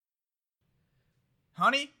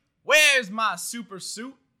Honey, where's my super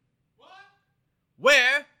suit? What?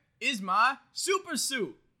 Where is my super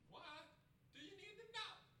suit? What do you need to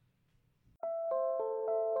know?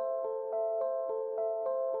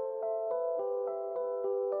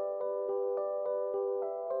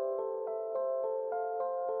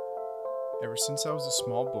 Ever since I was a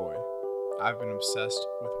small boy, I've been obsessed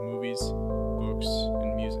with movies, books,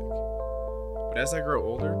 and music. But as I grow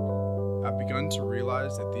older, I've begun to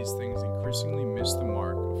realize that these things increasingly miss the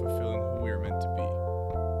mark of fulfilling who we are meant to be.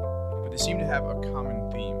 But they seem to have a common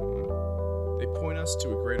theme. They point us to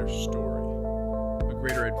a greater story, a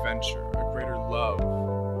greater adventure, a greater love,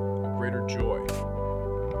 a greater joy.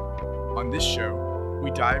 On this show, we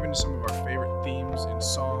dive into some of our favorite themes in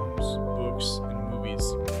songs, books, and movies,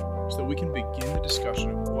 so that we can begin the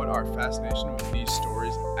discussion of what our fascination with these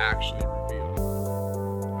stories actually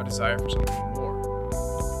reveal. A desire for something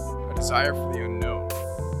more. A desire for the unknown.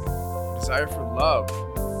 A desire for love.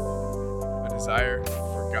 A desire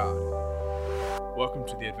for God. Welcome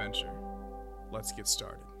to the adventure. Let's get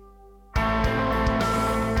started.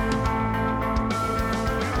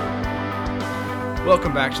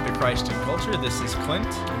 Welcome back to the Christ in Culture. This is Clint.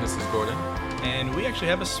 And this is Gordon. And we actually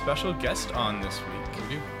have a special guest on this week.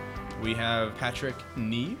 We do. We have Patrick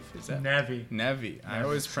Neve. Is that Neve. I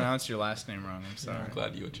always pronounce your last name wrong. I'm sorry. I'm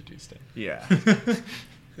glad you introduced it. Yeah. Were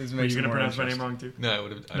you going to pronounce my name wrong too? No, I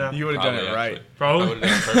would have. No. You would have done it right. Probably. I would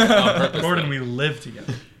have done it on purpose. Gordon, though. we live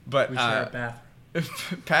together. But We share a bathroom.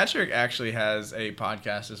 Patrick actually has a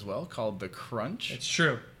podcast as well called The Crunch. It's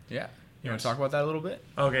true. Yeah. You want Yes. to talk about that a little bit?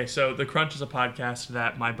 Okay, so The Crunch is a podcast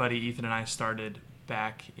that my buddy Ethan and I started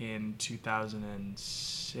back in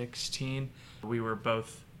 2016. We were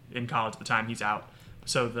both in college at the time. He's out.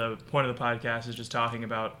 So the point of the podcast is just talking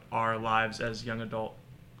about our lives as young adult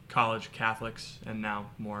college Catholics and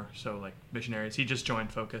now more so like missionaries. He just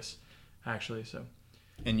joined Focus, actually. So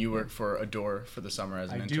And you work for Adore for the summer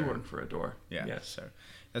as an I intern. do work for Adore. Yeah. Yes. So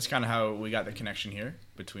that's kind of how we got the connection here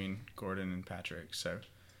between Gordon and Patrick. So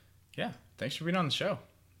yeah, thanks for being on the show.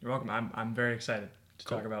 You're welcome. I'm very excited to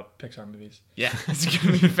Cool. talk about Pixar movies. Yeah, it's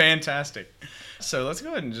going to be fantastic. So let's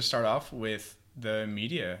go ahead and just start off with the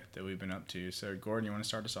media that we've been up to. So Gordon, you want to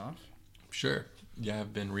start us off? Sure. Yeah,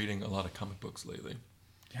 I've been reading a lot of comic books lately.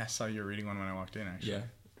 Yeah, I saw you were reading one when I walked in, actually. Yeah.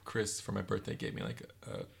 Chris, for my birthday, gave me like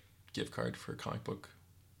a gift card for a comic book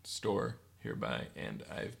store hereby, and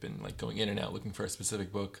I've been like going in and out looking for a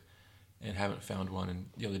specific book and haven't found one. And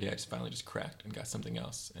the other day I just finally just cracked and got something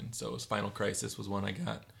else. And so it was Final Crisis was one I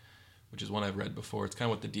got, which is one I've read before. It's kind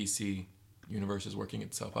of what the DC universe is working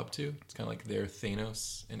itself up to. It's kind of like their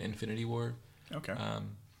Thanos and Infinity War. Okay.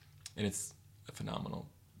 And it's phenomenal.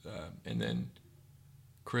 And then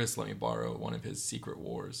Chris let me borrow one of his Secret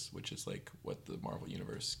Wars, which is like what the Marvel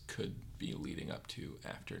Universe could be leading up to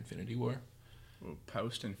after Infinity War.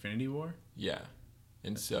 Post Infinity War? Yeah.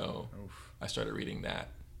 And so Oof. I started reading that.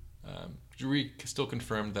 Still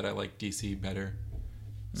confirmed that I like DC better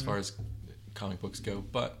as far as comic books go,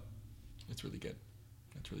 but it's really good.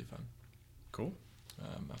 It's really fun. Cool.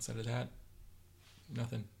 Outside of that,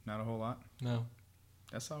 nothing. Not a whole lot. No.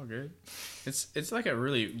 That's all good. It's like a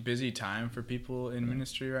really busy time for people in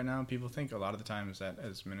ministry right now. People think a lot of the times that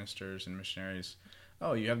as ministers and missionaries,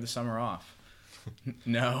 oh, you have the summer off.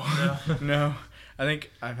 No. No. I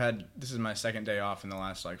think this is my second day off in the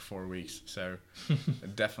last like 4 weeks, so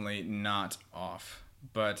definitely not off.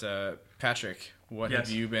 But Patrick, what have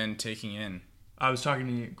Yes. you been taking in? I was talking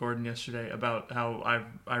to Gordon yesterday about how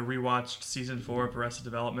I rewatched season 4 of Arrested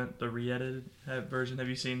Development, the re-edited version. Have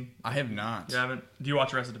you seen? I have not. You haven't? Do you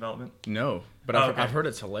watch Arrested Development? No, but Oh, okay. I've heard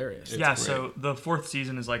it's hilarious. It's yeah. great. So the 4th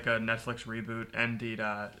season is like a Netflix reboot, and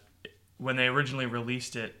when they originally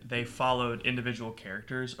released it, they followed individual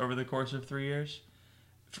characters over the course of 3 years.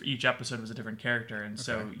 For each episode was a different character, and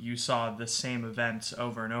so Okay. you saw the same events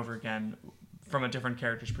over and over again from a different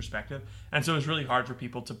character's perspective, and so it was really hard for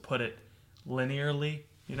people to put it linearly,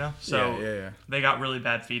 you know. So yeah. they got really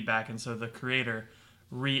bad feedback, and so the creator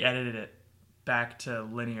re-edited it back to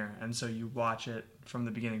linear, and so you watch it from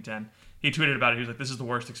the beginning to end. He tweeted about it. He was like, "This is the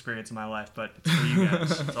worst experience of my life, but it's for you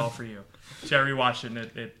guys. It's all for you." So I rewatched it,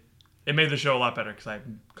 and it made the show a lot better because I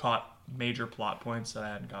caught major plot points that I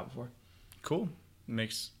hadn't caught before. Cool.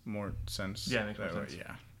 Makes more sense. Yeah, it makes more that way, sense.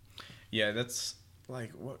 Yeah. Yeah, that's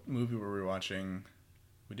like, what movie were we watching?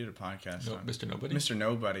 We did a podcast No, on Mr. Nobody? Mr.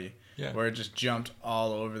 Nobody, Yeah. where it just jumped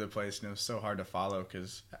all over the place, and it was so hard to follow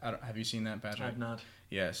because have you seen that, Patrick? I've not.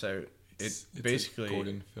 Yeah, so It's basically a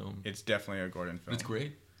Gordon film. it's definitely a Gordon film. It's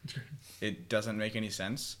great. It doesn't make any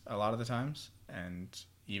sense a lot of the times, and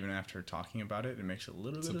even after talking about it, it makes a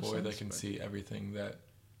little It's bit a of boy sense. that can but- see everything that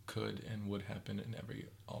could and would happen in every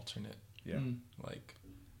alternate Yeah. like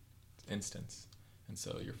instance, and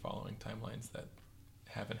so you're following timelines that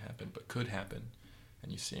haven't happened but could happen,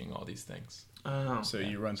 and you're seeing all these things. Oh. So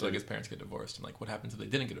you run So through. like his parents get divorced, and like what happens if they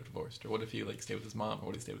didn't get divorced, or what if he like stayed with his mom, or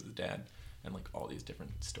what if he stayed with his dad, and like all these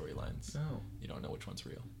different storylines. Oh. You don't know which one's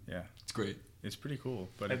real. Yeah. It's great. It's pretty cool,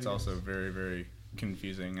 but Have it's you- also very, very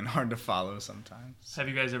confusing and hard to follow sometimes. Have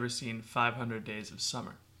you guys ever seen 500 Days of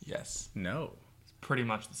Summer? Yes, No. It's pretty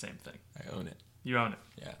much the same thing. I own it. You own it.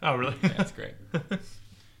 Yeah. Oh, really? Yeah, it's great.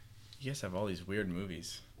 You guys have all these weird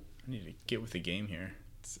movies. I need to get with the game here.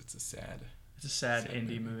 It's a sad It's a sad Sad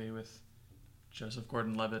indie movie. movie with Joseph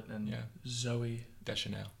Gordon-Levitt and Yeah. Zoe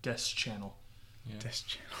Deschanel. Deschanel. Yeah. This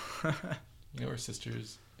channel. You know her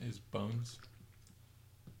sisters is Bones.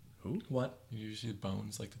 What? You usually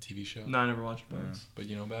Bones, like the TV show. No, I never watched Bones. But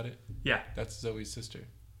you know about it? Yeah. That's Zoe's sister.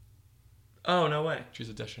 Oh, no way. She's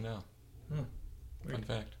a Deschanel. Hmm. Fun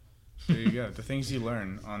fact. There you go. The things you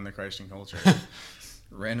learn on the Christ and Culture.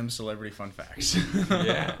 Random celebrity fun facts.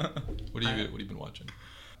 Yeah. What have you been watching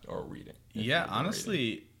or reading? If Yeah, you've been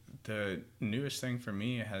honestly, the newest thing for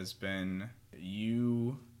me has been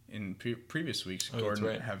you in previous weeks, Oh, that's Gordon,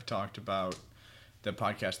 right. have talked about the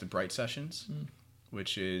podcast, The Bright Sessions,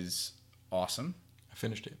 which is awesome. reading. I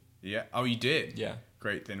finished it. Yeah. Oh, you did? Yeah.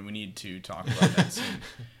 Great. Then we need to talk about that soon.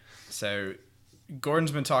 So,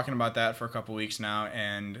 Gordon's been talking about that for a couple weeks now,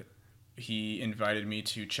 and he invited me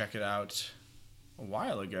to check it out a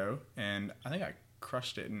while ago, and I think I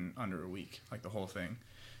crushed it in under a week, like the whole thing.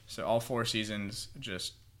 So all 4 seasons,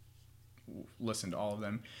 just listened to all of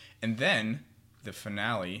them. And then the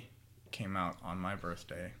finale came out on my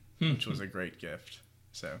birthday, which was a great gift.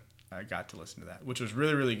 So I got to listen to that, which was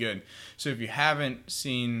really, really good. So if you haven't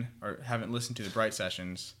seen or haven't listened to the Bright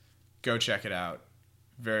Sessions, go check it out.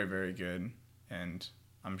 Very, very good. And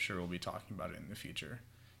I'm sure we'll be talking about it in the future.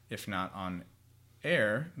 If not on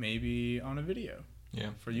air, maybe on a video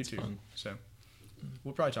Yeah. for it's YouTube. fun. So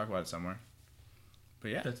we'll probably talk about it somewhere.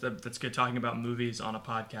 But yeah. That's good talking about movies on a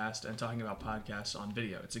podcast and talking about podcasts on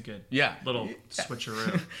video. It's a good Yeah. little Yeah.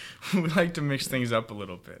 switcheroo. We like to mix things up a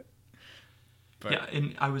little bit. But Yeah,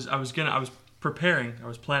 and I was planning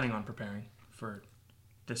on preparing for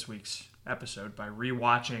this week's episode by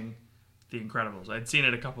rewatching The Incredibles. I'd seen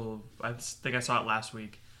it I think I saw it last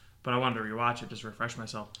week, but I wanted to rewatch it just to refresh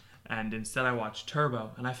myself. And instead I watched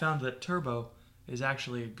Turbo, and I found that Turbo is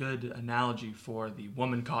actually a good analogy for the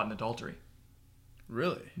woman caught in adultery.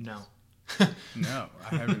 really? No. No,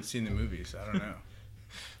 I haven't seen the movie, so I don't know.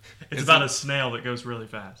 It's about a snail that goes really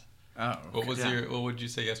fast. Oh. What was Yeah. what would you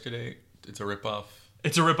say yesterday? It's a ripoff.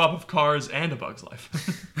 It's a rip-off of Cars and A Bug's Life.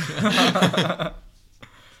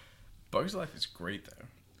 Bug's Life is great though.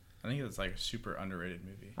 I think it's like a super underrated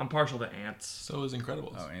movie. I'm partial to Ants. So is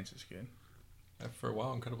Incredibles. Oh, Ants is good. For a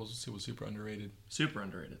while, Incredibles was super underrated. Super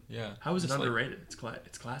underrated. Yeah. How is it Just like- underrated? It's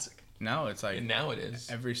classic. Now it's like and now it is.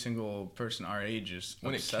 every single person our age is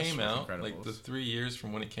When it obsessed came with out, Incredibles. like the 3 years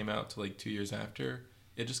from when it came out to like 2 years after,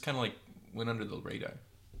 it just kind of like went under the radar.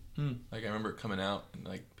 Like I remember it coming out and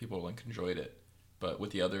like people like enjoyed it, but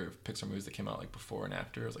with the other Pixar movies that came out like before and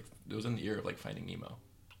after, it was in the era of like Finding Nemo.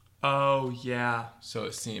 Oh yeah. So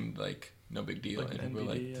it seemed like no big deal, Like and an people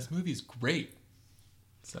were NBD, like, "This movie's great."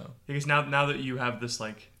 So Because now that you have this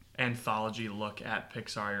like anthology look at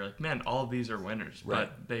Pixar, you're like, man, all of these are winners, Right.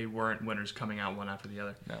 but they weren't winners coming out one after the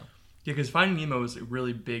other. no, Yeah, because Finding Nemo was a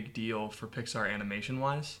really big deal for Pixar animation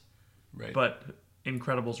wise, right? but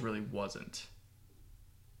Incredibles really wasn't.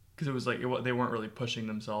 Because it was like they weren't really pushing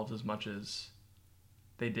themselves as much as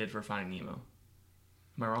they did for Finding Nemo.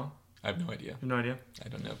 Am I wrong? I have no idea. You have no idea. I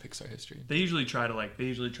don't know Pixar history. They usually try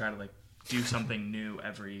to do something new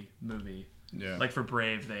every movie. yeah. Like for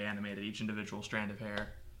Brave, they animated each individual strand of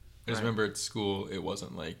hair. I just Right. remember at school, it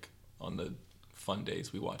wasn't like on the fun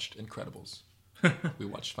days we watched Incredibles. We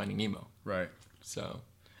watched Finding Nemo. right. So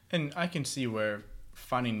And I can see where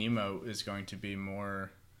Finding Nemo is going to be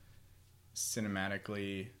more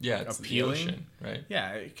cinematically yeah, it's appealing. the ocean, right?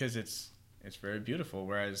 Yeah, because it's very beautiful.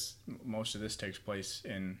 Whereas most of this takes place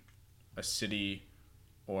in a city,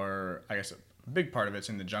 or I guess a big part of it's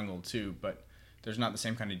in the jungle too. But there's not the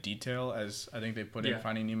same kind of detail as I think they put in Yeah.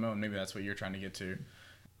 Finding Nemo, and maybe that's what you're trying to get to.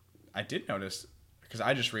 I did notice because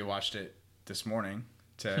I just rewatched it this morning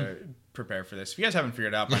to prepare for this. If you guys haven't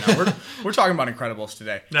figured it out by now, we're talking about Incredibles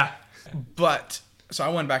today. Nah. But so I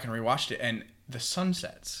went back and rewatched it, and the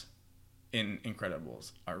sunsets in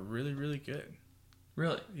Incredibles are really, really good.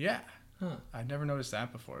 Really? Yeah, Huh. I'd never noticed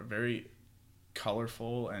that before. Very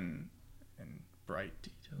colorful and bright.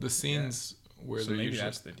 The scenes where So they're maybe usually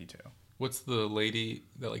that's the detail. what's the lady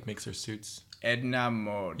that like makes her suits? Edna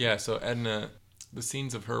Mode. Yeah, so Edna, the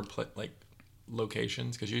scenes of her like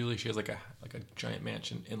locations, because usually she has like a giant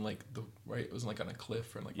mansion in like the right. It was like on a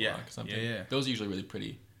cliff or like a rock or something. Yeah. Those are usually really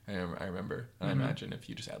pretty. I remember. And I imagine if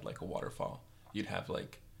you just had like a waterfall, you'd have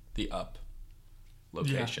like the up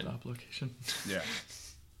location. Yeah, the up location. Yeah.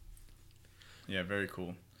 Yeah, very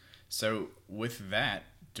cool. So with that,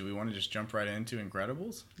 do we want to just jump right into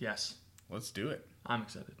Incredibles? Yes. Let's do it. I'm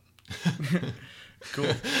excited.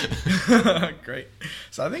 Cool. Great.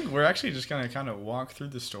 So I think we're actually just going to kind of walk through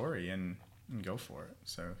the story and go for it.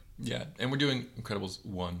 So Yeah, and we're doing Incredibles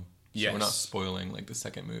 1. So Yes. we're not spoiling like the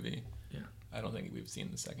second movie. Yeah. I don't think we've seen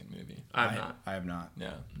the second movie. I'm not. I have not.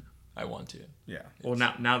 Yeah. I want to. Yeah. Well,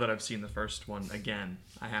 now that I've seen the first one again,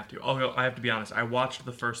 I have to. Although I have to be honest, I watched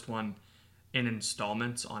the first one in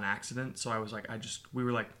installments on accident. So I was like, we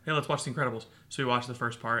were like, hey, let's watch The Incredibles. So we watched the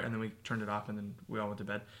first part, and then we turned it off, and then we all went to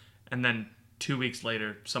bed. And then 2 weeks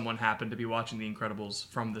later, someone happened to be watching The Incredibles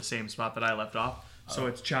from the same spot that I left off. So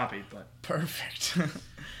it's choppy, but Perfect.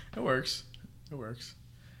 It works. It works.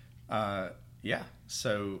 Yeah.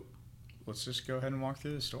 So let's just go ahead and walk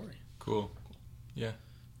through the story. Cool. Yeah.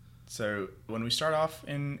 So when we start off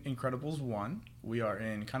in Incredibles 1, we are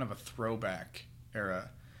in kind of a throwback era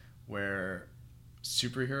where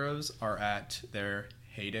superheroes are at their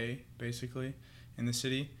heyday, basically, in the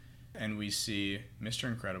city. And we see Mr.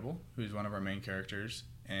 Incredible, who's one of our main characters,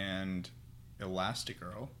 and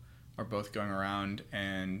Elastigirl are both going around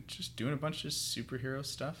and just doing a bunch of superhero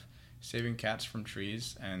stuff, saving cats from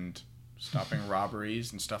trees and stopping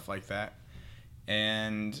robberies and stuff like that.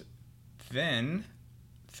 And then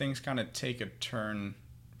things kind of take a turn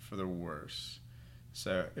for the worse.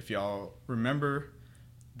 So if y'all remember,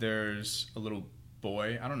 there's a little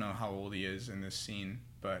boy. I don't know how old he is in this scene,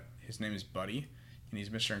 but his name is Buddy, and he's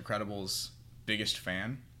Mr. Incredible's biggest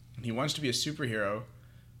fan. And he wants to be a superhero,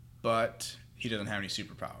 but he doesn't have any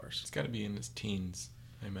superpowers. It's got to be in his teens,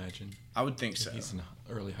 I imagine. I would think so. He's in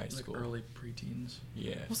early high like school. early preteens.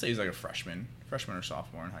 Yeah. We'll say he's like a freshman or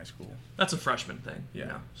sophomore in high school. That's a freshman thing. Yeah. You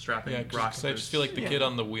know, strapping Yeah, rock. because I just feel like the kid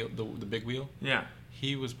on the wheel, the big wheel, Yeah,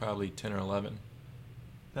 he was probably 10 or 11.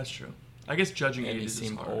 that's true. I guess judging And he ages is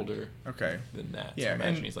seemed hard. older Okay. than that. Yeah, So I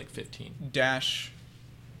imagine and- he's like 15. Dash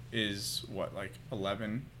is what, like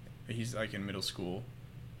 11? He's like in middle school.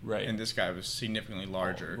 Right. And this guy was significantly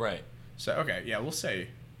larger. Oh, right. So, okay, yeah, we'll say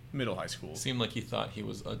middle high school. Seemed like he thought he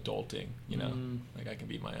was adulting, you know? Mm. Like, I can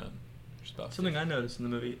be my own. Stuff. Something I noticed in the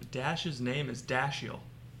movie: Dash's name is Dashiel,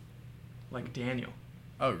 like Daniel.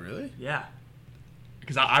 Oh, really? Yeah,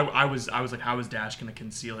 because I was like, how is Dash gonna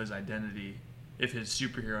conceal his identity if his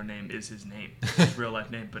superhero name is his name, his real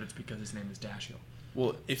life name? But it's because his name is Dashiel.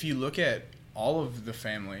 Well, if you look at all of the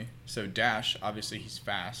family, so Dash, obviously he's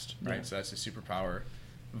fast, right? Yeah. So that's his superpower.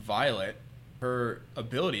 Violet, her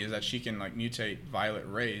ability is that she can like mutate violet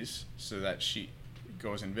rays so that she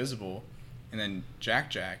goes invisible. And then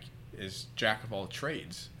Jack is jack of all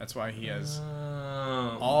trades. That's why he has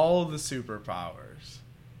Oh. all the superpowers.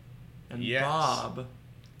 And Yes.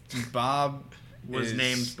 Bob was is-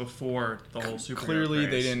 named before the whole superhero Clearly, they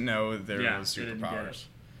craze. didn't know there Yeah, was they didn't get superpowers. it.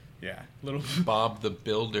 Yeah, little. Bob the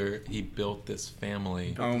Builder, he built this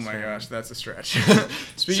family. Oh my family. gosh, that's a stretch.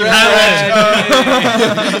 Speaking Stretch!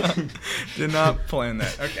 of stretch, did not plan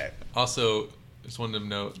that. Okay. Also, just wanted to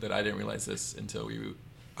note that I didn't realize this until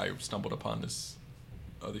I stumbled upon this,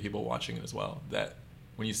 other people watching it as well, that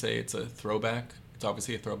when you say it's a throwback, it's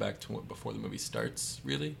obviously a throwback to before the movie starts,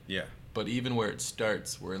 really. Yeah. But even where it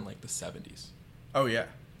starts, we're in like the 70s. Oh yeah.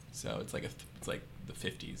 So it's like it's like the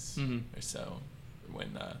 50s Mhm. or so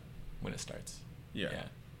when it starts. Yeah. Which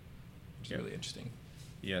is Yeah. really interesting.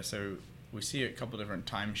 Yeah. So we see a couple different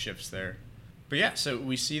time shifts there. But yeah, so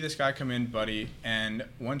we see this guy come in, Buddy, and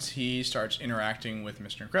once he starts interacting with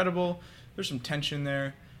Mr. Incredible, there's some tension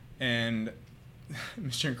there, and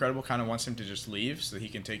Mr. Incredible kind of wants him to just leave so that he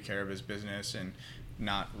can take care of his business and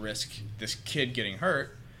not risk this kid getting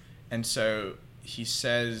hurt. And so he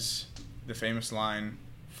says the famous line,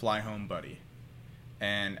 "Fly home, Buddy."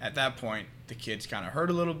 And at that point, the kid's kind of hurt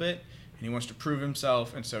a little bit, and he wants to prove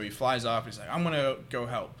himself, and so he flies off. He's like, "I'm going to go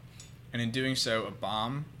help." And in doing so, a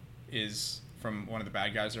bomb is from one of the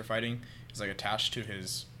bad guys they're fighting is like attached to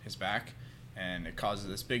his back, and it causes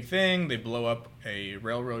this big thing. They blow up a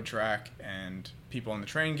railroad track, and people on the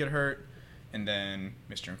train get hurt. And then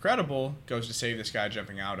Mr. Incredible goes to save this guy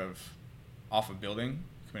jumping off a building,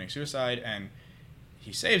 committing suicide, and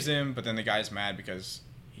he saves him, but then the guy's mad because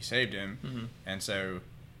he saved him. Mhm. And so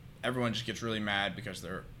everyone just gets really mad because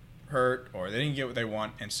they're hurt or they didn't get what they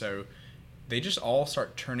want, and so they just all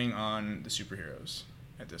start turning on the superheroes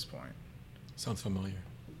at this point. Sounds familiar.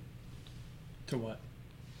 To what?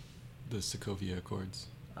 The Sokovia Accords.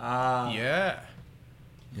 Ah. Yeah.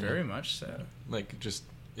 you Very know? much so. Like just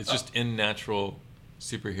it's just in natural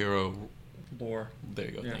superhero. Lore. There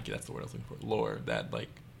you go. Yeah. Thank you. That's the word I was looking for. Lore that like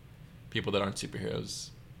people that aren't superheroes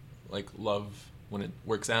like love when it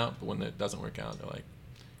works out, but when it doesn't work out, they're like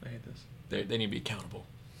I hate this. they need to be accountable.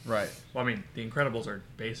 Right. Well, I mean, the Incredibles are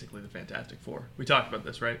basically the Fantastic Four. We talked about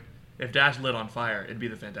this, right? If Dash lit on fire, it'd be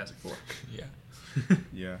the Fantastic Four. Yeah.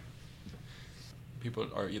 Yeah. People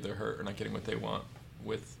are either hurt or not getting what they want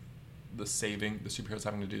with the superheroes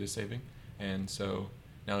having to do the saving, and so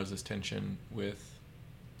now there's this tension with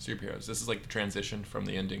superheroes. This is like the transition from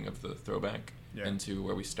the ending of the throwback into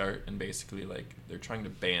where we start, and basically like they're trying to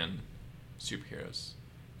ban superheroes.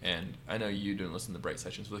 And I know you didn't listen to the Bright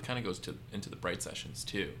sessions, but it kind of goes into the Bright sessions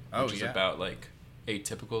too, which is about like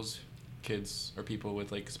atypicals, kids or people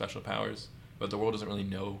with like special powers, but the world doesn't really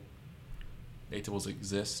know atypicals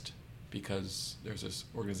exist because there's this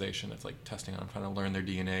organization that's like testing on them, trying to learn their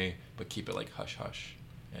DNA, but keep it like hush hush.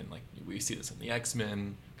 And like we see this in the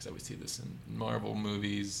X-Men, because we see this in Marvel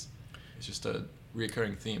movies. It's just a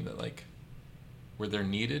reoccurring theme that like where they're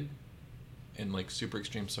needed in like super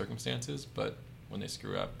extreme circumstances, but when they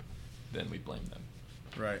screw up, then we blame them.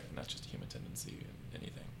 Right. And that's just a human tendency in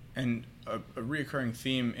anything. And a reoccurring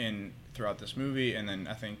theme throughout this movie, and then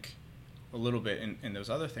I think a little bit in those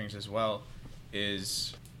other things as well,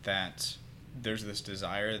 is that there's this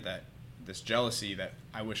desire, this jealousy that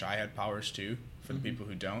I wish I had powers too, for the people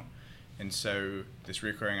who don't. And so this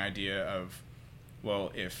recurring idea of,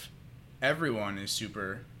 well, if everyone is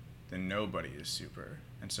super, then nobody is super.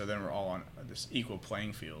 And so then we're all on this equal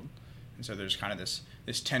playing field. And so there's kind of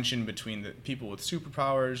this tension between the people with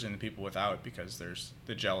superpowers and the people without, because there's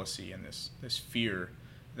the jealousy and this fear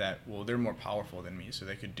that, well, they're more powerful than me, so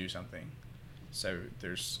they could do something. So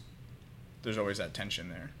there's always that tension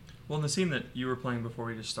there. Well, in the scene that you were playing before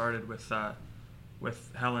we just started with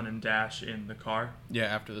Helen and Dash in the car. Yeah,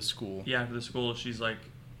 after the school. Yeah, after the school, he's like,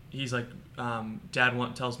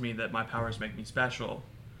 Dad tells me that my powers make me special,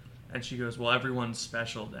 and she goes, well, everyone's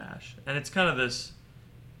special, Dash. And it's kind of this.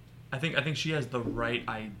 I think she has the right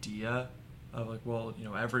idea of like, well,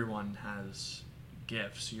 everyone has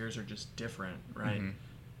gifts. Yours are just different, right? Mm-hmm.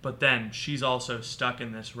 But then she's also stuck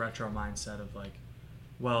in this retro mindset of like,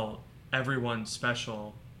 well, everyone's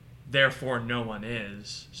special, therefore no one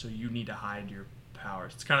is, so you need to hide your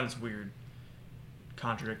powers. It's kind of this weird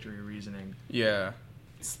contradictory reasoning. Yeah.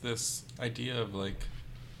 It's this idea of like,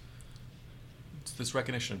 it's this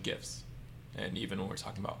recognition of gifts. And even when we're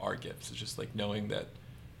talking about our gifts, it's just like knowing that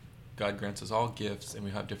God grants us all gifts and we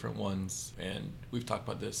have different ones. And we've talked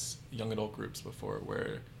about this young adult groups before,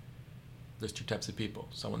 where there's two types of people.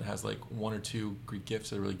 Someone that has like one or two Greek gifts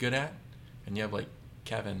they're really good at, and you have like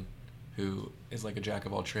Kevin, who is like a jack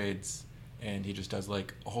of all trades, and he just does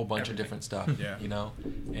like a whole bunch of different stuff. Yeah.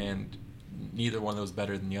 And neither one of those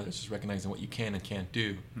better than the other. It's just recognizing what you can and can't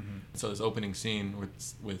do. Mm-hmm. So this opening scene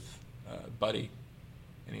with Buddy,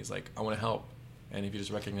 and he's like, I want to help. And if you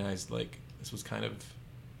just recognize like this was kind of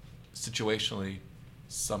situationally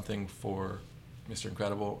something for Mr.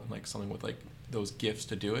 Incredible, and like something with like those gifts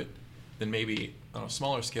to do it, then maybe on a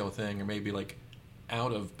smaller scale thing, or maybe like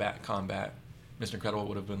out of combat, Mr. Incredible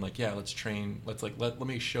would have been like, yeah, let's train, let's like let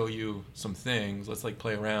me show you some things, let's like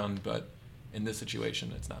play around, but in this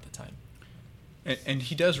situation it's not the time. And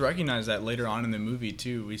he does recognize that later on in the movie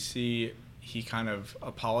too. We see he kind of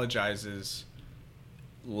apologizes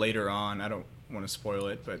later on. I don't want to spoil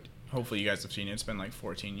it, but hopefully you guys have seen it. It's been like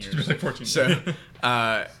 14 years. It's been like 14 so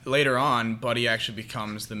years. Later on, Buddy actually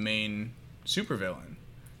becomes the main supervillain,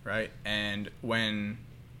 right? And when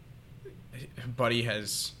Buddy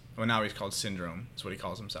has, well, now he's called Syndrome, that's what he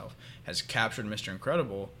calls himself, has captured Mr.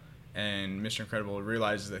 Incredible, and Mr. Incredible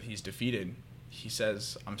realizes that he's defeated, he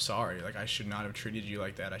says, I'm sorry, like I should not have treated you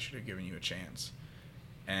like that, I should have given you a chance.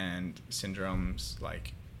 And Syndrome's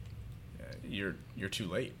like, you're too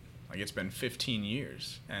late. Like, it's been 15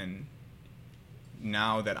 years, and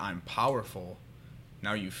now that I'm powerful,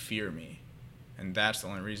 now you fear me. And that's the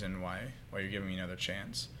only reason why you're giving me another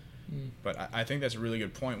chance. Mm. But I think that's a really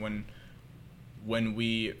good point. When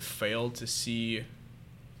we fail to see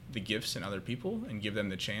the gifts in other people and give them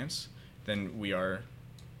the chance, then we are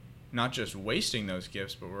not just wasting those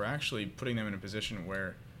gifts, but we're actually putting them in a position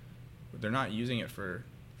where they're not using it for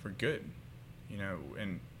good.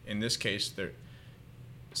 And in this case,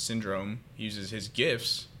 Syndrome uses his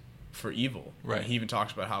gifts for evil. Right. And he even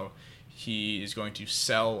talks about how he is going to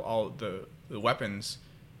sell all the weapons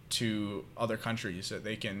to other countries so that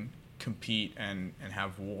they can compete and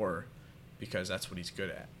have war, because that's what he's good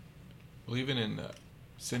at. Well, even in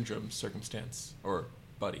Syndrome's circumstance, or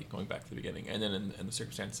Buddy, going back to the beginning, and then in the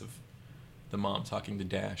circumstance of the mom talking to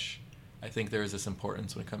Dash, I think there is this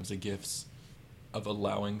importance when it comes to gifts of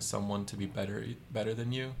allowing someone to be better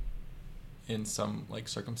than you in some like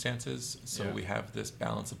circumstances. So Yeah. we have this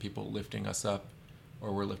balance of people lifting us up,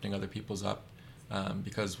 or we're lifting other people's up.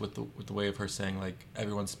 Because with the way of her saying like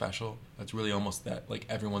everyone's special, that's really almost that like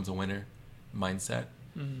everyone's a winner mindset,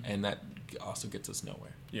 and that also gets us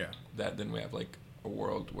nowhere. Yeah. That then we have like a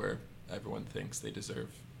world where everyone thinks they deserve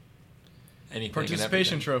anything.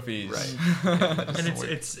 Participation and trophies. Right. Yeah, that And doesn't work.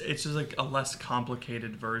 it's just like a less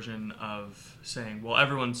complicated version of saying, well,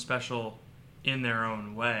 everyone's special in their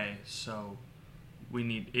own way, so we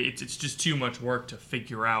need it's just too much work to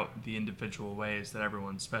figure out the individual ways that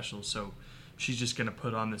everyone's special. So she's just going to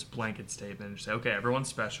put on this blanket statement and say, okay, everyone's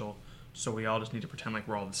special, so we all just need to pretend like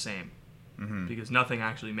we're all the same. Mm-hmm. Because nothing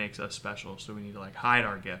actually makes us special, so we need to like hide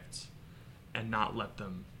our gifts and not let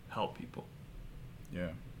them help people. Yeah,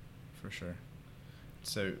 for sure.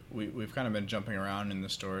 So we've kind of been jumping around in the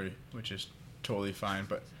story, which is totally fine.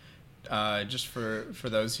 But just for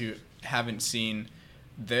those who haven't seen,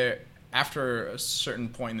 after a certain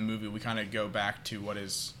point in the movie, we kind of go back to what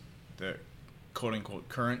is the quote-unquote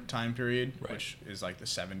current time period, Right. which is like the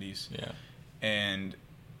 70s. Yeah. And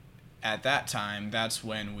at that time, that's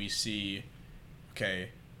when we see, okay,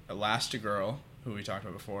 Elastigirl, who we talked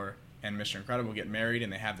about before, and Mr. Incredible get married,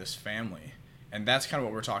 and they have this family. And that's kind of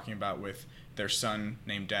what we're talking about with their son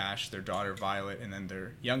named Dash, their daughter Violet, and then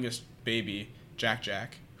their youngest baby,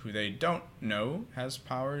 Jack, who they don't know has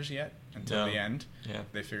powers yet until No. the end. Yeah.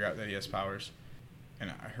 They figure out that he has powers. And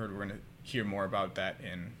I heard we're going to hear more about that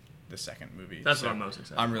in the second movie. That's what I'm most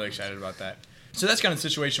excited I'm about. really excited about that. So that's kind of the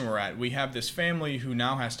situation we're at. We have this family who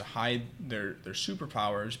now has to hide their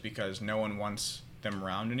superpowers because no one wants them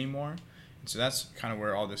around anymore. And so that's kind of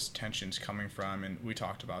where all this tension's coming from. And we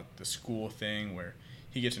talked about the school thing where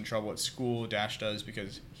he gets in trouble at school, Dash does,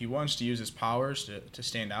 because he wants to use his powers to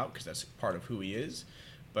stand out because that's part of who he is.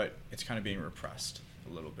 But it's kind of being repressed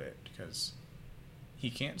a little bit because he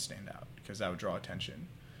can't stand out because that would draw attention.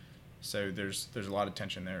 So there's a lot of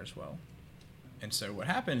tension there as well. And so what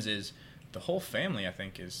happens is the whole family, I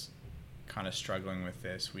think, is kind of struggling with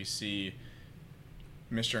this. We see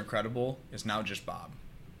Mr. Incredible is now just Bob.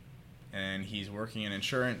 And he's working in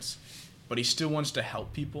insurance, but he still wants to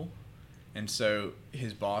help people. And so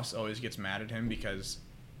his boss always gets mad at him because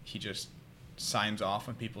he just signs off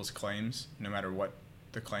on people's claims, no matter what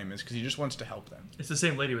the claim is, because he just wants to help them. It's the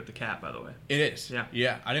same lady with the cat, by the way. It is. Yeah.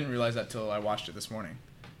 Yeah, I didn't realize that till I watched it this morning.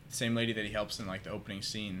 The same lady that he helps in like the opening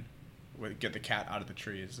scene with get the cat out of the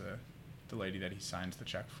tree is the lady that he signs the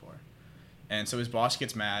check for. And so his boss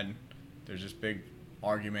gets mad. There's this big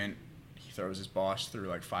argument. He throws his boss through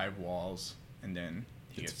like 5 walls, and then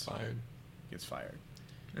he Gets fired. Gets fired.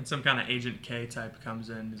 And some kind of Agent K type comes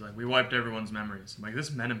in. He's like, we wiped everyone's memories. I'm like,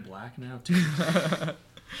 this Men in Black now, too?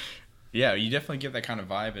 Yeah, you definitely get that kind of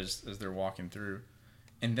vibe as they're walking through.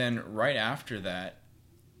 And then right after that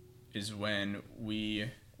is when we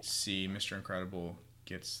see Mr. Incredible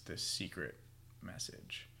gets this secret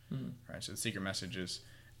message. Right? So the secret message is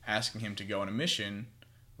asking him to go on a mission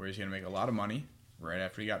where he's going to make a lot of money right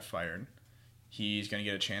after he got fired. He's going to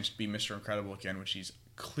get a chance to be Mr. Incredible again, which he's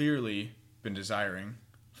clearly been desiring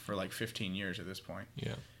for like 15 years at this point.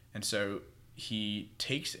 Yeah. And so he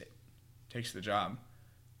takes the job.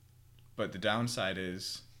 But the downside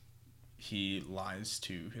is he lies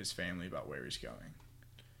to his family about where he's going.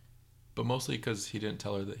 But mostly because he didn't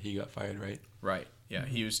tell her that he got fired, right? Right. Yeah.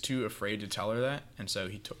 He was too afraid to tell her that. And so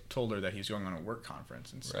he told her that he's going on a work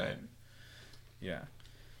conference instead. Right. Yeah.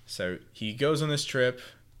 So he goes on this trip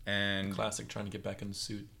and... Classic trying to get back in the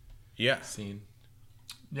suit Yeah. scene.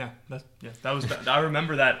 That was. I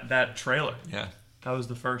remember that trailer. Yeah. That was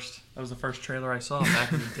the first trailer I saw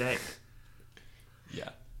back in the day. Yeah.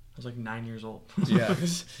 I was like 9 years old. Yeah.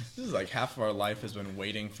 This is like half of our life has been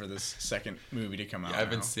waiting for this second movie to come out. Yeah, I've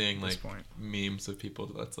been now, seeing at this like point. memes of people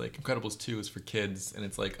that's like Incredibles 2 is for kids, and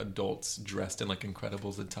it's like adults dressed in like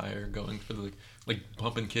Incredibles attire going for the like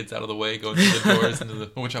bumping kids out of the way, going through the doors into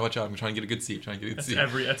the watch out, I'm trying to get a good seat, That's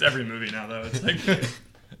every movie now though. It's like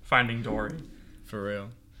Finding Dory. For real.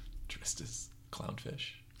 dressed as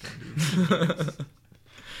clownfish.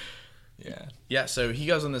 Yeah. Yeah, so he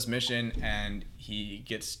goes on this mission and he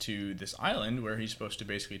gets to this island where he's supposed to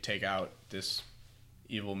basically take out this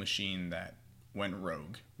evil machine that went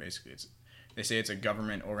rogue. Basically, they say it's a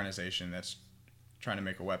government organization that's trying to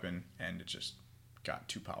make a weapon and it just got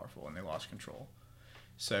too powerful and they lost control.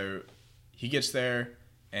 So he gets there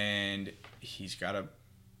and he's got to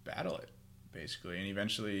battle it basically, and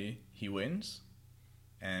eventually he wins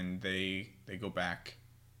and they go back.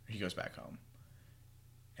 He goes back home.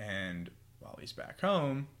 And while he's back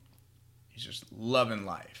home, he's just loving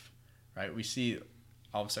life. right? We see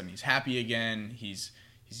all of a sudden he's happy again. He's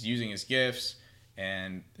using his gifts,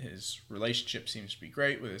 and his relationship seems to be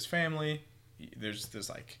great with his family. There's this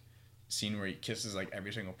like scene where he kisses like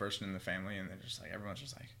every single person in the family, and they're just like, everyone's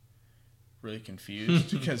just like really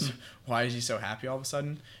confused because why is he so happy all of a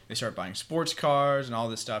sudden? They start buying sports cars and all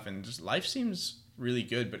this stuff, and just life seems really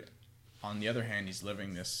good. But on the other hand, he's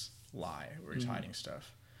living this lie where he's hiding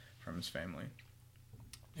stuff from his family.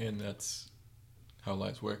 And that's how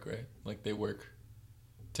lives work, right? Like they work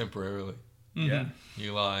temporarily. Yeah,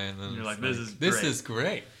 You lie, and then You're it's like, this is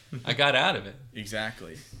great. I got out of it.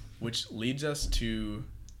 exactly. Which leads us to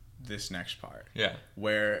this next part. Yeah.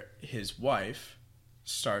 Where his wife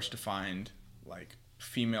starts to find like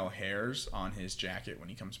female hairs on his jacket when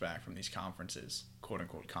he comes back from these conferences, quote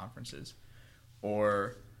unquote conferences,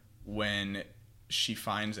 or when she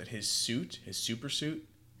finds that his super suit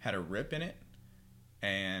had a rip in it,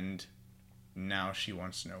 and now she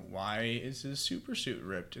wants to know, why is his super suit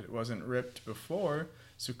ripped? It wasn't ripped before,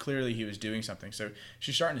 so clearly he was doing something. So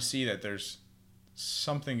she's starting to see that there's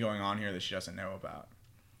something going on here that she doesn't know about.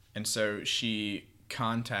 And so she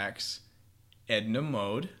contacts Edna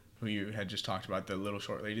Mode, who you had just talked about, the little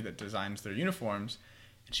short lady that designs their uniforms,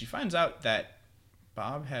 and she finds out that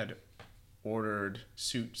Bob had ordered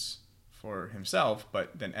suits for himself,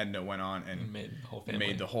 but then Edna went on and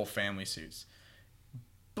Made the whole family suits.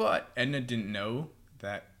 But Edna didn't know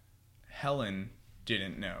that Helen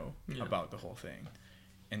didn't know about the whole thing.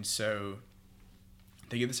 And so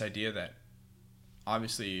they get this idea that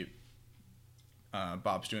obviously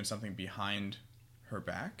Bob's doing something behind her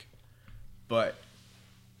back, but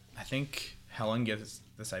I think Helen gets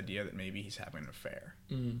this idea that maybe he's having an affair.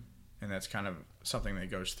 And that's kind of something that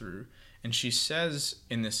goes through. And she says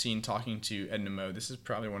in this scene, talking to Edna Mode, this is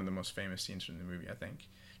probably one of the most famous scenes from the movie, I think.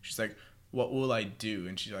 She's like, "What will I do?"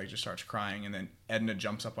 And she like just starts crying, and then Edna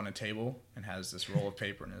jumps up on a table and has this roll of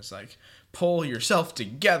paper and is like, "Pull yourself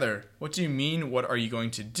together. What do you mean? What are you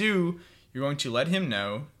going to do? You're going to let him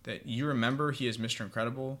know that you remember he is Mr.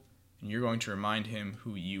 Incredible, and you're going to remind him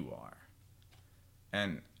who you are."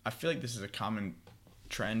 And I feel like this is a common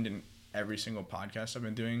trend in every single podcast I've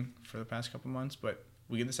been doing for the past couple months, but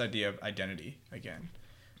we get this idea of identity again,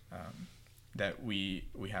 that we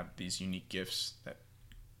have these unique gifts that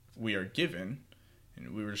we are given,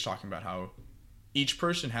 and we were just talking about how each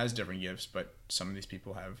person has different gifts, but some of these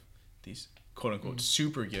people have these quote-unquote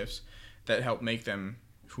super gifts that help make them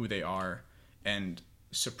who they are, and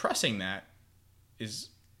suppressing that is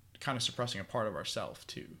kind of suppressing a part of ourself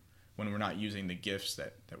too, when we're not using the gifts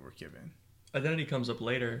that we're given. Identity comes up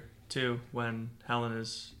later too, when Helen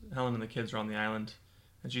and the kids are on the island,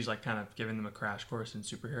 and she's like kind of giving them a crash course in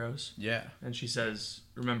superheroes. Yeah. And she says,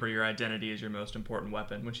 "Remember, your identity is your most important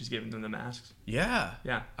weapon," when she's giving them the masks. Yeah.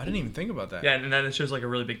 Yeah. I didn't even think about that. Yeah, and then it shows like a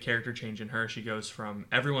really big character change in her. She goes from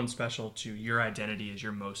everyone's special to your identity is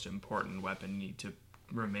your most important weapon. You need to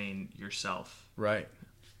remain yourself. Right.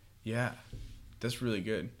 Yeah. That's really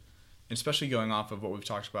good. And especially going off of what we've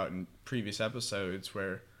talked about in previous episodes,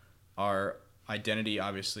 where our identity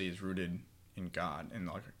obviously is rooted in God and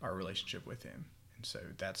like our relationship with him. And so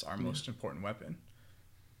that's our most important weapon.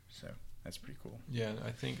 So that's pretty cool. Yeah,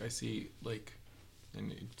 I think I see like,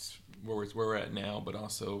 and it's where we're at now, but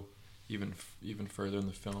also even further in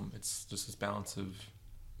the film, it's just this balance of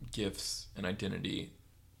gifts and identity,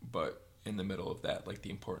 but in the middle of that, like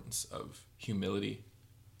the importance of humility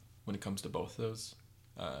when it comes to both those.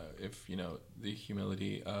 If the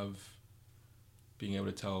humility of being able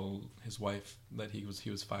to tell his wife that he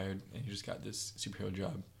was fired and he just got this superhero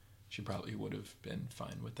job, she probably would have been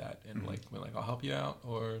fine with that and like been like, "I'll help you out,"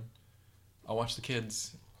 or "I'll watch the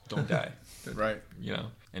kids, don't die." Right.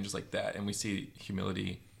 And just like that. And we see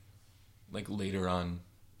humility like later on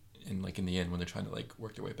in the end when they're trying to like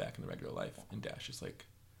work their way back in the regular life, and Dash is like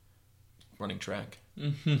running track.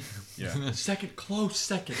 Yeah. Close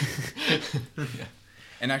second. Yeah.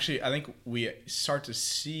 And actually, I think we start to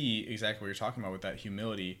see exactly what you're talking about with that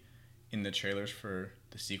humility in the trailers for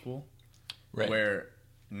the sequel. Right. Where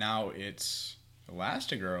now it's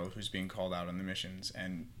Elastigirl who's being called out on the missions.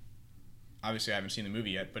 And obviously I haven't seen the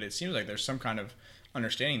movie yet, but it seems like there's some kind of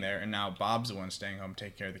understanding there. And now Bob's the one staying home,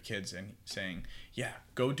 taking care of the kids, and saying, yeah,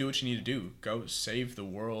 go do what you need to do. Go save the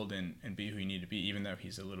world and be who you need to be, even though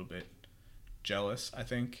he's a little bit jealous, I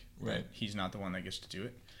think. Right. He's not the one that gets to do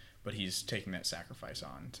it. But he's taking that sacrifice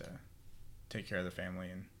on to take care of the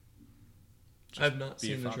family and I've not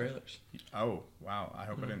be a seen the father. trailers. Oh, wow. I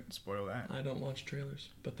hope I didn't spoil that. I don't watch trailers,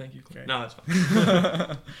 but thank you, Claire. Okay. No, that's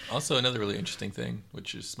fine. Also, another really interesting thing,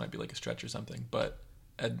 which just might be like a stretch or something, but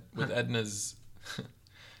with Edna's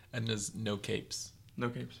no capes. No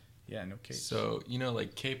capes. Yeah, no capes. So,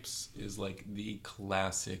 like capes is like the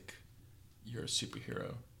classic you're a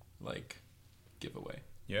superhero like giveaway.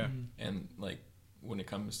 Yeah. And like when it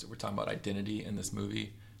comes to, we're talking about identity in this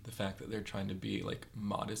movie, the fact that they're trying to be like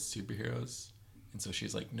modest superheroes. And so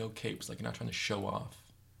she's like, no capes, like you're not trying to show off.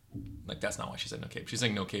 Like that's not why she said no capes. She's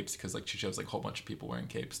saying no capes because like she shows like a whole bunch of people wearing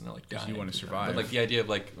capes and they're like dying. You want to survive. But like the idea of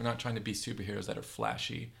like we're not trying to be superheroes that are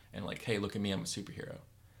flashy and like, hey, look at me, I'm a superhero.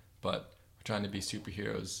 But we're trying to be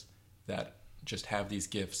superheroes that just have these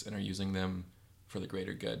gifts and are using them for the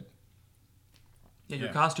greater good. Yeah, your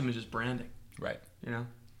Yeah. costume is just branding. Right.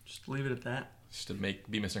 Just leave it at that. Just to be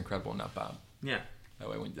Mr. Incredible, not Bob. Yeah.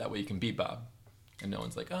 That way you can be Bob, and no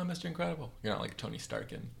one's like, oh, Mr. Incredible. You're not like Tony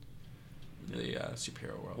Stark in the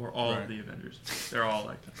superhero world. Or all Right. of the Avengers. They're all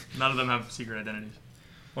like that. None of them have secret identities.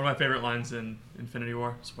 One of my favorite lines in Infinity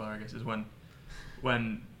War, spoiler I guess, is when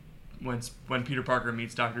Peter Parker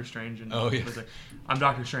meets Doctor Strange and he's like, I'm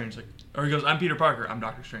Doctor Strange. Like, or he goes, I'm Peter Parker, I'm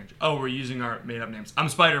Doctor Strange. Oh, we're using our made up names. I'm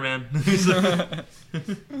Spider-Man. He's like,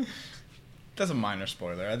 That's a minor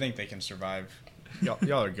spoiler. I think they can survive.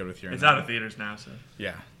 Y'all are good with hearing it's that. out of theaters now, so.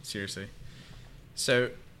 Yeah, seriously. So,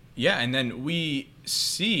 yeah, and then we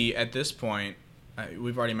see at this point,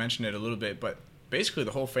 we've already mentioned it a little bit, but basically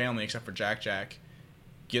the whole family except for Jack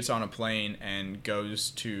gets on a plane and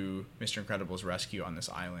goes to Mr. Incredible's rescue on this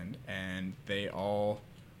island, and they all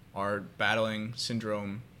are battling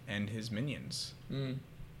Syndrome and his minions.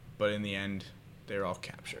 But in the end, they're all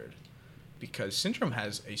captured because Syndrome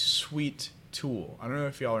has a sweet tool. I don't know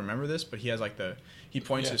if y'all remember this, but he has like he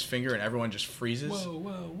points his finger and everyone just freezes.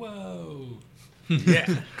 Whoa. Yeah.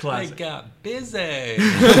 I Classic. got busy.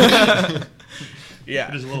 Yeah.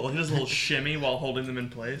 He does a little shimmy while holding them in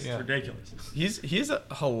place. Yeah. It's ridiculous. He's a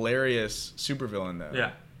hilarious supervillain though.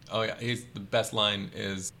 Yeah. Oh yeah, the best line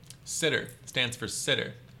is sitter. Stands for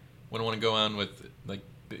sitter. When I want to go on with like,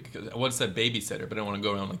 because I once said babysitter, but I don't want to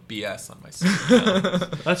go around like BS on my sitter.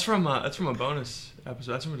 That's from a bonus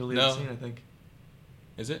episode. That's from a deleted scene, I think.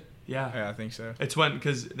 Is it? Yeah. Yeah, I think so. It's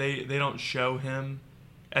because they don't show him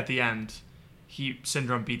at the end.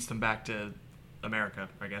 Syndrome beats them back to America,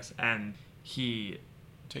 I guess, and he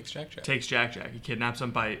Takes Jack. takes Jack. He kidnaps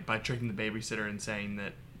him by tricking the babysitter and saying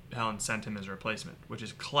that Helen sent him as a replacement, which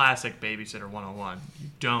is classic babysitter 101. You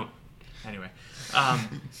don't. Anyway.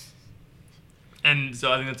 And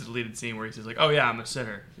so I think that's a deleted scene where he says like, "Oh yeah, I'm a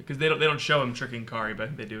sitter," because they don't show him tricking Kari,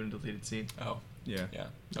 but they do in a deleted scene. Oh, Yeah. yeah.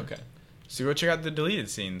 Okay. So go check out the deleted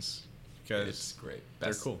scenes because It's great.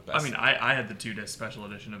 they're cool. I mean, I had the 2-disc special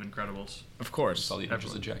edition of Incredibles. Of course. Just all the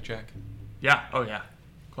images of Jack. Yeah. Oh yeah.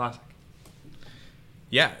 Classic.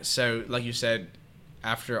 Yeah. So like you said,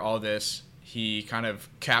 after all this, he kind of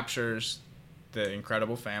captures the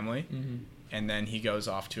Incredible family, and then he goes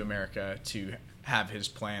off to America to have his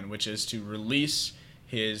plan, which is to release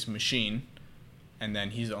his machine, and then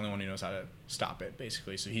he's the only one who knows how to stop it,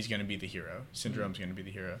 basically. So he's going to be the hero. Syndrome's going to be the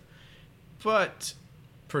hero. But,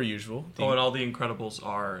 per usual... And all the Incredibles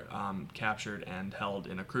are captured and held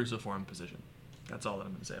in a cruciform position. That's all that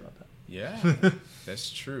I'm going to say about that. Yeah, that's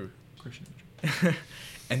true. Christian.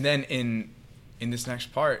 And then in this next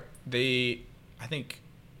part, I think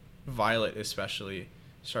Violet especially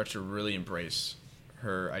starts to really embrace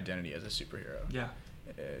her identity as a superhero. Yeah.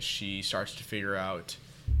 She starts to figure out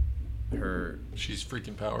She's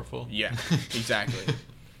freaking powerful. Yeah, exactly.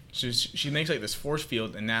 She makes like this force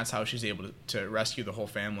field, and that's how she's able to rescue the whole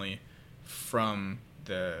family from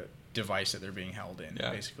the device that they're being held in,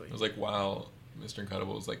 basically. It was like while Mr.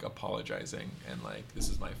 Incredible was like apologizing and like, this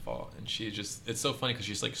is my fault. And it's so funny because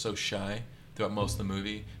she's like so shy throughout most of the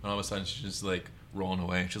movie. And all of a sudden she's just like rolling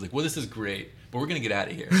away. She's like, well, this is great, but we're going to get out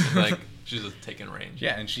of here. And, like, she's just taking range.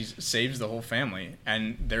 Yeah, and she saves the whole family,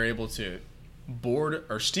 and they're able to board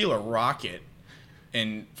or steal a rocket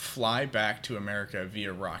and fly back to America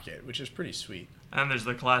via rocket, which is pretty sweet. And there's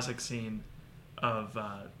the classic scene of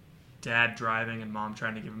Dad driving and Mom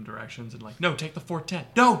trying to give him directions and like, no, take the 410.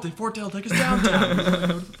 No, the 410 will take us downtown. Go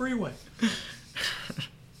to the freeway.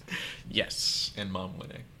 Yes. And Mom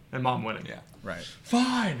winning. And Mom winning. Yeah. Right.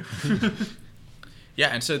 Fine. Yeah,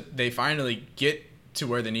 and so they finally get to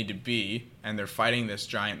where they need to be, and they're fighting this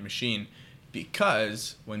giant machine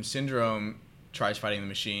because when Syndrome tries fighting the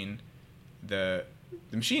machine, the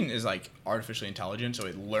machine is like artificially intelligent, so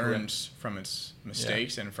it learns from its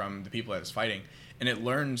mistakes and from the people that it's fighting, and it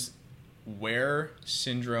learns where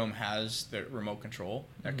Syndrome has the remote control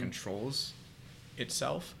that controls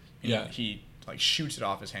itself, and he like shoots it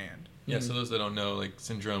off his hand. Yeah, so those that don't know, like,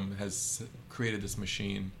 Syndrome has created this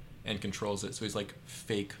machine and controls it, so he's like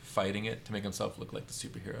fake fighting it to make himself look like the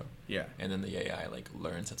superhero. Yeah. And then the AI like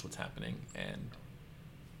learns that's what's happening and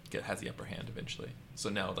has the upper hand eventually. So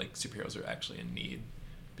now like superheroes are actually in need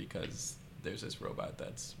because there's this robot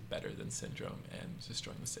that's better than Syndrome and is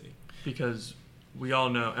destroying the city. Because we all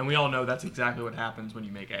know that's exactly what happens when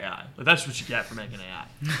you make AI. Like, that's what you get for making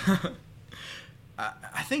AI.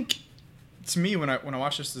 I think, to me, when I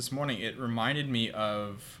watched this morning, it reminded me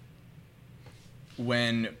of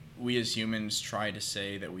when we as humans try to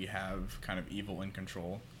say that we have kind of evil in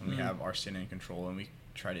control, when we have our sin in control, and we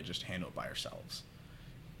try to just handle it by ourselves.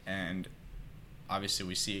 And obviously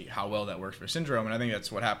we see how well that works for Syndrome, and I think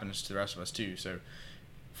that's what happens to the rest of us too. So,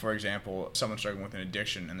 for example, someone's struggling with an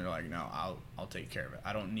addiction, and they're like, "No, I'll take care of it.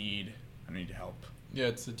 I don't need help." Yeah,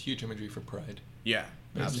 it's a huge imagery for pride. Yeah,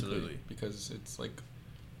 basically, absolutely. Because it's like,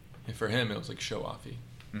 for him, it was like show-offy.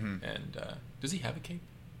 Mm-hmm. And does he have a cape?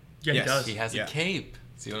 Yeah, Yes. he does. He has a cape.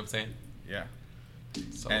 See what I'm saying? Yeah.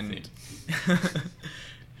 It's all And themed.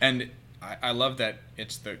 and I love that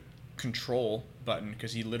it's the control button,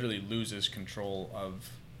 because he literally loses control of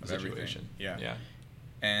everything. Situation. Yeah.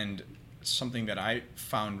 And something that I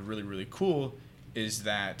found really, really cool is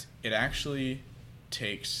that it actually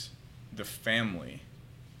takes the family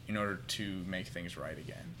in order to make things right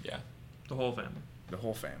again. Yeah. The whole family. The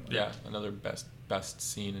whole family. Yeah, another best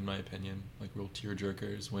scene in my opinion, like real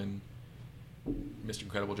tearjerker, is when Mr.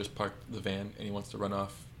 Incredible just parked the van and he wants to run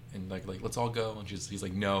off and like let's all go, and he's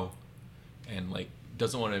like no, and like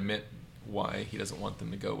doesn't want to admit why he doesn't want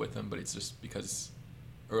them to go with him, but it's just because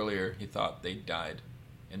earlier he thought they died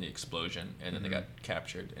in the explosion and then they got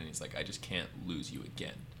captured, and he's like, I just can't lose you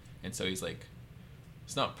again. And so he's like,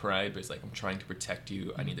 it's not pride, but it's like, I'm trying to protect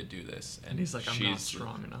you, I need to do this. And he's like, I'm not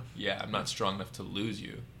strong enough. Yeah, I'm not strong enough to lose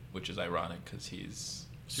you, which is ironic because he's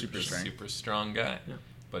Super strong guy. Yeah.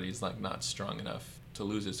 But he's like not strong enough to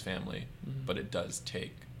lose his family. But it does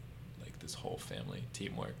take like this whole family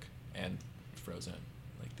teamwork, and Frozen,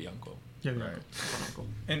 like the uncle. Yeah, Right. Uncle.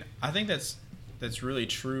 And I think that's really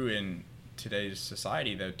true in today's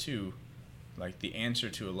society, though, too. Like, the answer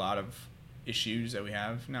to a lot of issues that we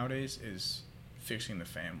have nowadays is fixing the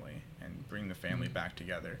family and bringing the family back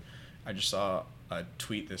together. I just saw a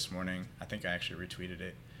tweet this morning. I think I actually retweeted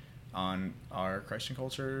it on our Christ and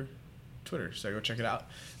Culture Twitter, so go check it out.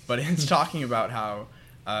 But it's talking about how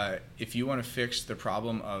if you want to fix the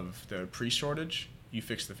problem of the priest shortage, you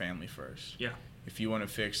fix the family first. Yeah. If you want to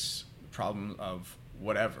fix the problem of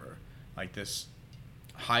whatever, like this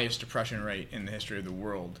highest depression rate in the history of the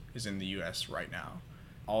world is in the U.S. right now.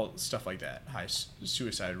 All stuff like that. High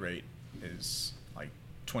suicide rate is like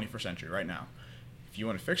 21st century right now. If you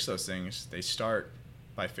want to fix those things, they start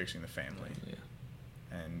by fixing the family. Yeah.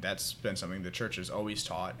 And that's been something the church has always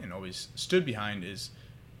taught and always stood behind, is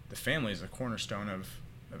the family is the cornerstone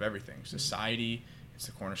of everything. Society is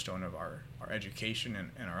the cornerstone of our education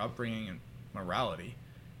and our upbringing and morality.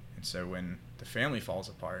 And so when the family falls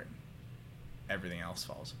apart, everything else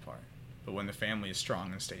falls apart. But when the family is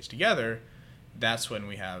strong and stays together, that's when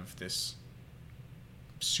we have this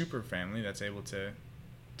super family that's able to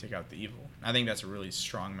take out the evil. I think that's a really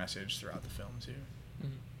strong message throughout the film, too.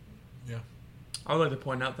 Yeah. I would like to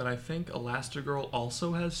point out that I think Elastigirl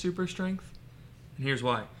also has super strength. And here's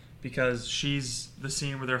why. Because she's the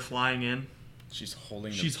scene where they're flying in. She's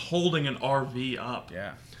holding an RV up.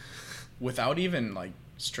 Yeah. Without even, like,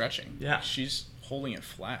 stretching. Yeah. She's holding it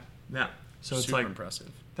flat. Yeah. So it's Super like impressive.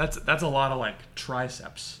 that's a lot of like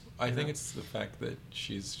triceps. I think it's the fact that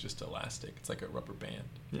she's just elastic. It's like a rubber band.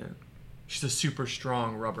 Yeah. She's a super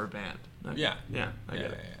strong rubber band. Yeah. Yeah, I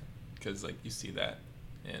get it. Because like you see that,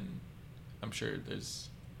 and I'm sure there's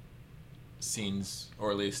scenes,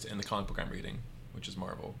 or at least in the comic book I'm reading, which is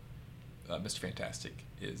Marvel, Mr. Fantastic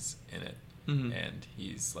is in it, and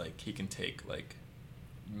he's like, he can take like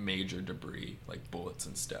major debris, like bullets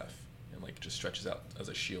and stuff, and like just stretches out as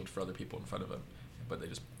a shield for other people in front of him, but they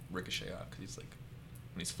just ricochet off because he's like,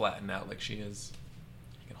 when he's flattened out like she is,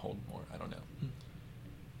 he can hold more. I don't know.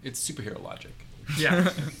 It's superhero logic. Yeah.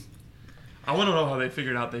 I want to know how they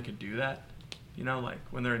figured out they could do that. You know, like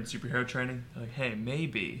when they're in superhero training, they're like,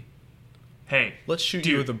 hey, Let's shoot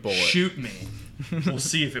dude, you with a bullet. Shoot me. We'll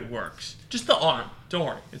see if it works. Just the arm. Don't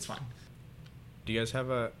worry. It's fine. Do you guys have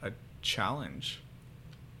a challenge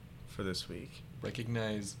for this week?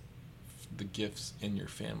 Recognize the gifts in your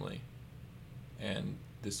family, and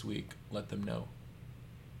this week let them know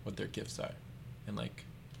what their gifts are, and like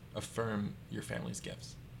affirm your family's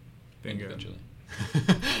gifts Bingo. individually.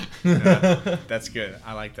 Yeah, that's good.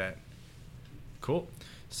 I like that. Cool.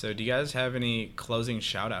 So do you guys have any closing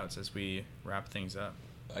shout outs as we wrap things up?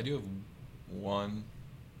 I do have one.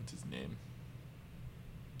 What's his name?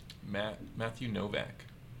 Matthew Novak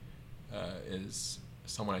is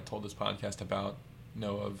someone I told this podcast about.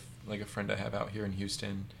 Know of, like a friend I have out here in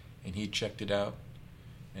Houston. and he checked it out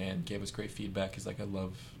and gave us great feedback. He's like, I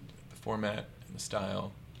love the format and the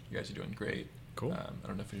style. You guys are doing great. Cool. I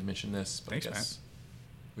don't know if you mentioned this, but Thanks, I guess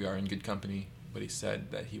we are in good company. But he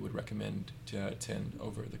said that he would recommend 2 out of 10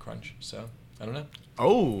 over The Crunch. So, I don't know.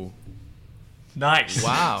 Oh. Nice.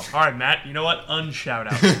 Wow. All right, Matt. You know what? Unshout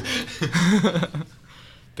out.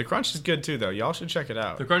 The Crunch is good too, though. Y'all should check it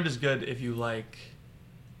out. The Crunch is good if you like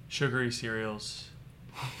sugary cereals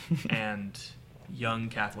and young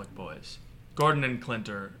Catholic boys. Gordon and Clint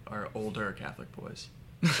are older Catholic boys,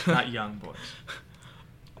 not young boys.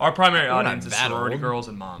 Our primary We're not audience is that sorority old. girls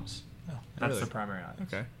and moms. That's really? the primary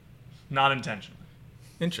audience. Okay. Not intentionally.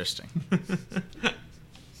 Interesting.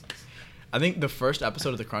 I think the first episode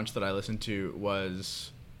of The Crunch that I listened to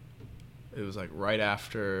was like right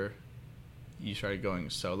after you started going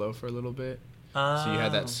solo for a little bit. So you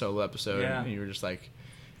had that solo episode, Yeah. and you were just like,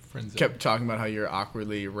 Friends kept talking about how you're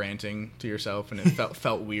awkwardly ranting to yourself, and it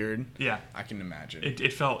felt weird. Yeah. I can imagine.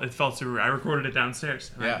 It felt super weird. I recorded it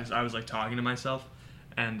downstairs. And Yeah. I was like talking to myself,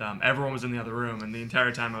 and everyone was in the other room, and the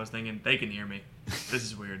entire time I was thinking, they can hear me. This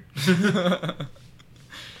is weird.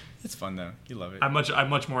 It's fun though. You love it. I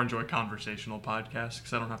much more enjoy conversational podcasts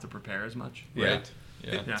because I don't have to prepare as much. Yeah. Right?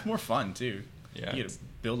 Yeah. Yeah. It's more fun too. Yeah. You get to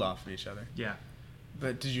build off of each other. Yeah.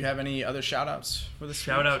 But did you have any other shout outs for this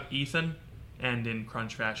Shout week? out Ethan, and in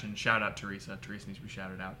Crunch fashion, shout out Teresa. Teresa needs to be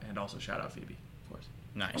shouted out, and also shout out Phoebe, of course.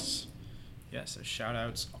 Nice. Yeah, so shout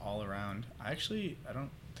outs all around. I don't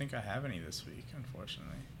think I have any this week,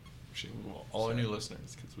 unfortunately. Well, all our new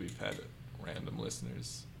listeners, because we've had random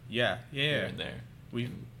listeners Yeah. here and there.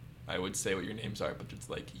 We've I would say what your names are, but it's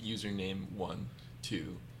like username 1,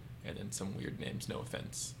 2, and then some weird names. No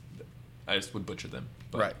offense. I just would butcher them.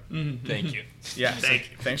 But Right. Thank you. Yeah. so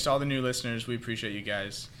Thank you. Thanks to all the new listeners. We appreciate you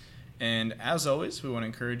guys. And as always, we want to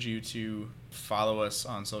encourage you to follow us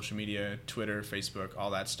on social media, Twitter, Facebook,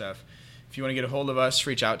 all that stuff. If you want to get a hold of us,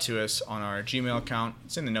 reach out to us on our Gmail account.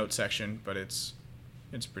 It's in the notes section, but it's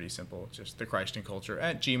pretty simple. It's just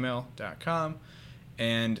thechristenculture@gmail.com.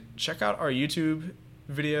 And check out our YouTube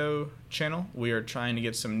video channel. We are trying to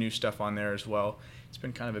get some new stuff on there as well. It's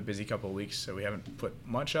been kind of a busy couple of weeks, so we haven't put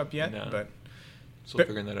much up yet, No. but Still But-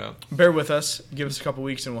 figuring that out. bear with us. Give us a couple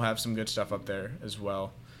weeks and we'll have some good stuff up there as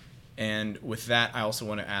well. And with that, I also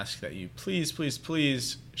want to ask that you please, please,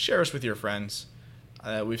 please share us with your friends.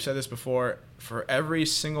 We've said this before. For every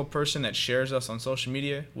single person that shares us on social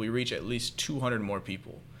media, we reach at least 200 more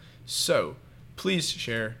people. So please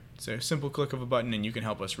share. It's a simple click of a button and you can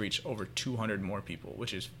help us reach over 200 more people,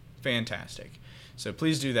 which is fantastic. So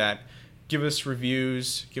please do that. Give us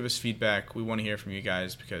reviews. Give us feedback. We want to hear from you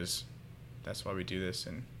guys because that's why we do this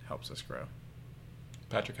and helps us grow.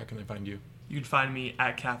 Patrick, how can they find you? You can find me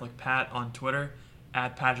at Catholic Pat on Twitter,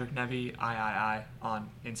 at Patrick Neve III on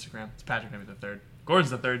Instagram. It's Patrick Neve the third. Gordon's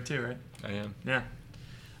the third too, right? I am. Yeah.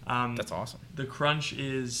 That's awesome. The Crunch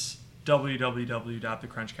is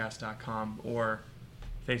www.thecrunchcast.com or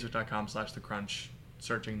facebook.com/thecrunch.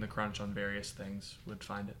 Searching The Crunch on various things would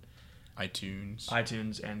find it.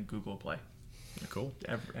 iTunes and Google Play. Cool.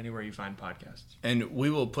 Anywhere you find podcasts. And we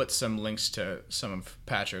will put some links to some of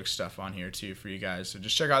Patrick's stuff on here too for you guys. So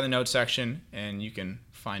just check out the notes section and you can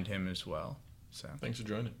find him as well. So Thanks for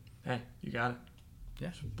joining. Hey, you got it. yeah,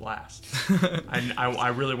 Blast. I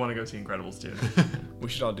really want to go see Incredibles 2. we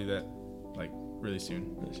should all do that like really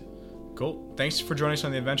soon. Cool. Thanks for joining us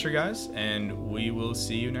on the adventure, guys, and we will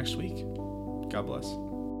see you next week. God bless.